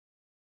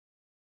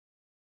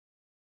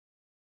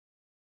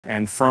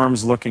and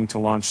firms looking to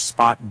launch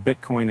spot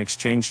Bitcoin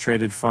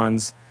exchange-traded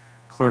funds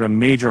cleared a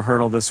major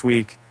hurdle this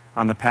week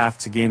on the path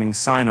to gaining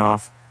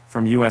sign-off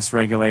from U.S.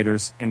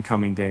 regulators in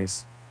coming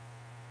days.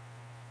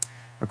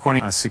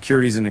 According to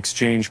Securities and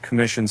Exchange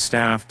Commission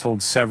staff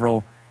told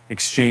several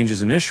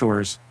exchanges and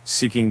issuers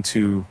seeking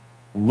to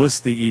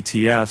list the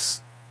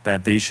ETFs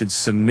that they should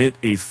submit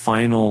a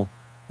final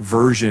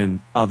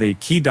version of a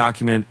key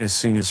document as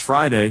soon as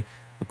Friday,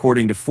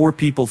 according to 4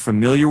 people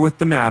familiar with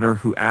the matter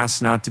who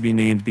asked not to be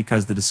named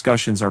because the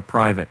discussions are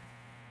private.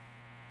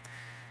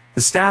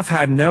 The staff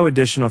had no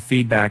additional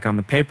feedback on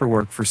the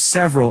paperwork for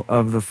several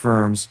of the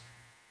firms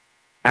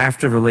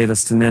after the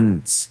latest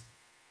amendments.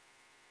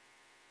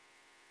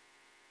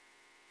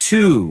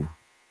 2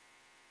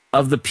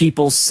 of the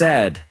people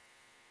said,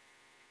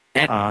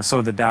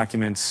 so the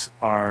documents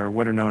are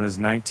what are known as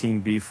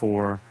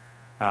 19B4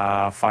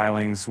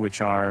 filings,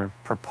 which are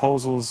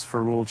proposals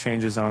for rule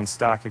changes on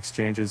stock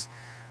exchanges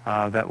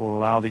that will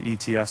allow the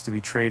ETFs to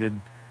be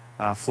traded.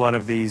 A flood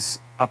of these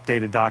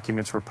updated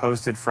documents were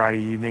posted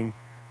Friday evening,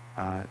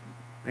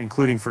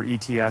 including for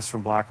ETFs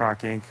from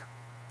BlackRock Inc.,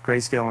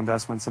 Grayscale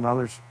Investments, and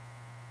others.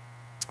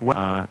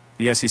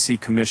 The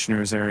SEC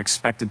commissioners are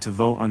expected to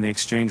vote on the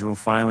exchange rule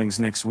filings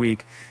next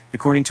week,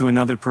 according to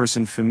another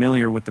person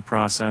familiar with the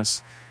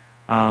process.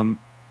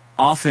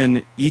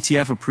 Often,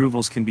 ETF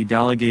approvals can be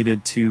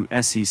delegated to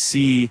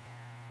SEC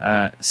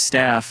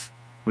staff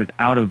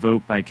without a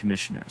vote by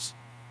commissioners.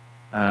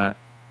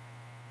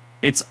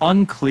 It's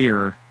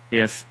unclear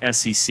if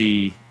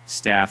SEC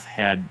staff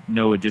had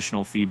no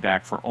additional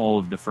feedback for all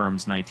of the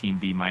firm's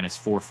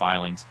 19B-4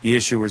 filings. The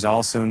issuers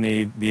also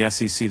need the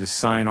SEC to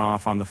sign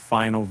off on the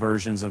final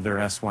versions of their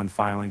S1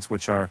 filings,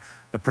 which are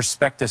the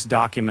prospectus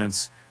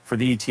documents for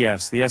the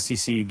ETFs. The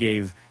SEC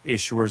gave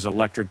issuers an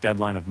electric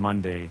deadline of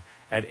Monday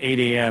at 8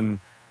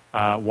 a.m.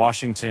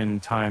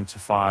 Washington time to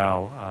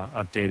file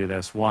updated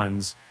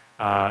S1s.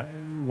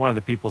 One of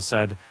the people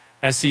said,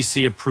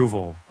 SEC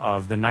approval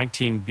of the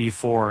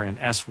 19B4 and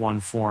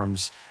S1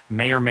 forms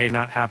may or may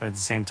not happen at the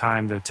same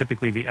time, though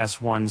typically the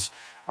S1s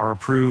are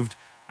approved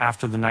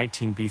after the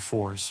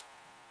 19B4s.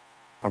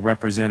 A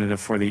representative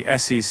for the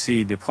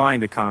SEC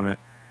declined to comment.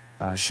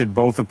 Should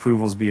both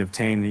approvals be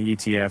obtained, the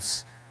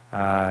ETFs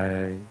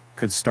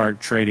could start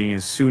trading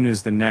as soon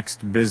as the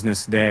next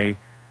business day.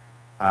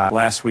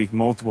 Last week,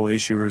 multiple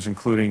issuers,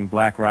 including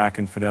BlackRock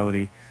and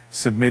Fidelity,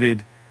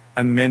 submitted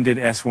amended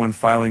S1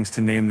 filings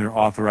to name their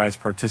authorized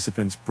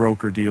participants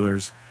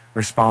broker-dealers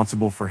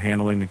responsible for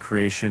handling the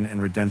creation and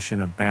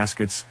redemption of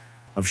baskets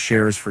of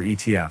shares for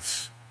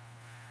ETFs.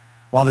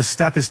 While this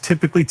step is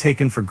typically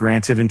taken for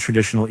granted in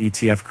traditional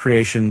ETF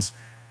creations,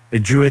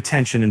 it drew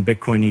attention in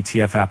Bitcoin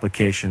ETF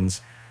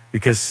applications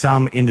because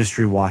some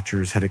industry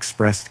watchers had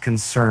expressed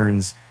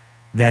concerns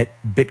that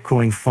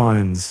Bitcoin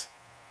funds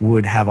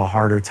would have a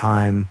harder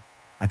time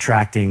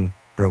attracting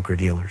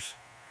broker-dealers.